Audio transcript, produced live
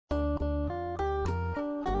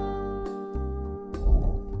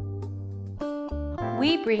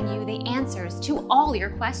we bring you the answers to all your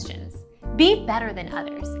questions. Be better than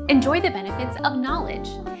others. Enjoy the benefits of knowledge.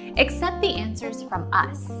 Accept the answers from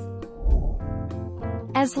us.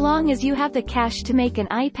 As long as you have the cash to make an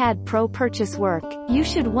iPad Pro purchase work, you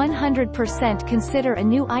should 100% consider a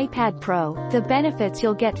new iPad Pro. The benefits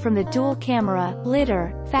you'll get from the dual camera,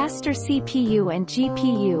 litter, faster CPU and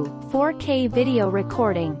GPU, 4K video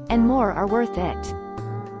recording, and more are worth it.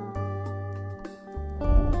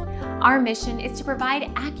 Our mission is to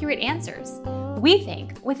provide accurate answers. We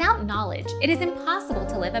think without knowledge, it is impossible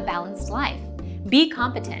to live a balanced life. Be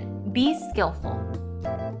competent, be skillful.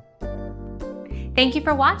 Thank you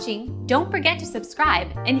for watching. Don't forget to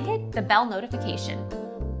subscribe and hit the bell notification.